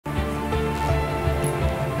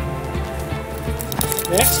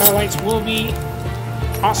The next highlights will be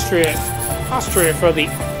Austria for the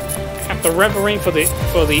at the referee for the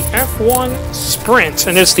F1 sprint,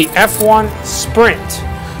 and it's the F1 sprint.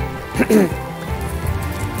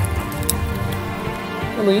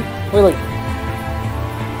 Really?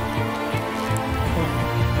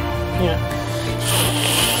 Yeah.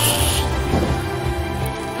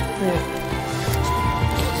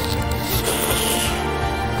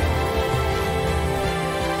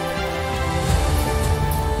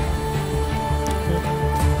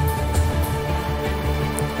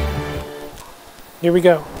 Here we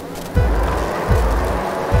go.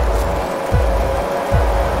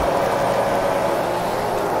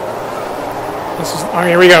 Oh,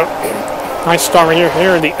 here we go. Nice start right here.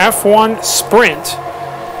 Here, the F1 sprint.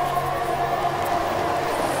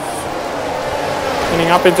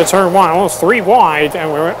 Getting up into turn one, almost 3 wide,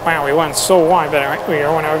 and we went so wide, but we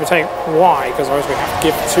don't want to overtake wide because otherwise we have to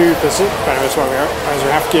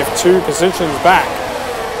give two positions back.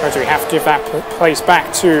 Whereas we have to give that place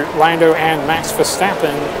back to Lando and Max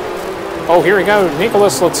Verstappen. Oh, here we go.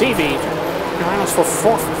 Nicholas Latifi rounds for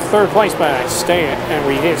third place, but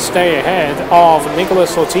we did stay ahead of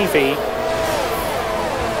Nicholas Latifi.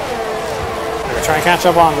 We're trying to catch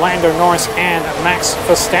up on Lando Norris and Max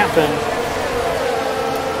Verstappen.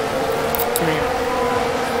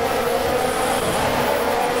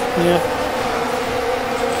 Yeah.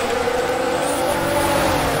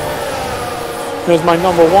 There's my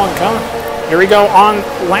number one coming. Here we go on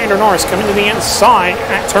Lando Norris coming to the inside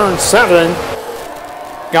at turn 7.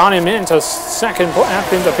 Got him into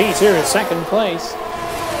into P2 in second place.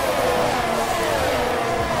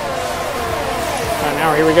 And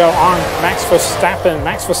now here we go on Max Verstappen.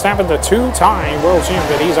 Max Verstappen, the 2-time world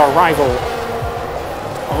champion. He's our rival.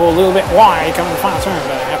 Oh, a little bit wide coming to the final turn,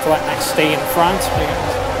 but I have to let Max stay in front.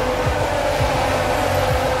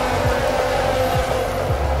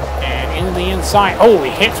 The inside. Oh, he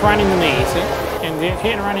hits right into me. And it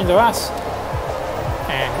hit right into us.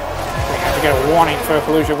 And we have to get a warning for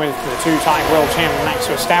collusion with the 2-time world champion Max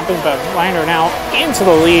Verstappen. But Lando now into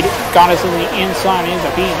the lead. Got us in the inside into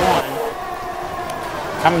P1.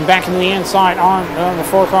 Coming back into the inside on the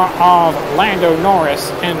forecar of Lando Norris.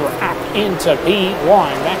 And we're up into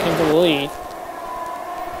P1. Back into the lead.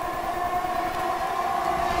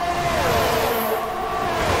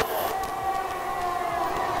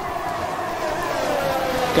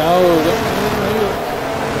 Go.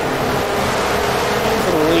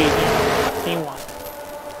 Into the lead. P1.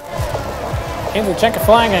 Into the checker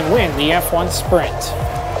flag and win the F1 sprint.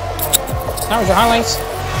 That was your highlights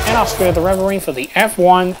in Austria, the referee for the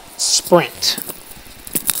F1 sprint.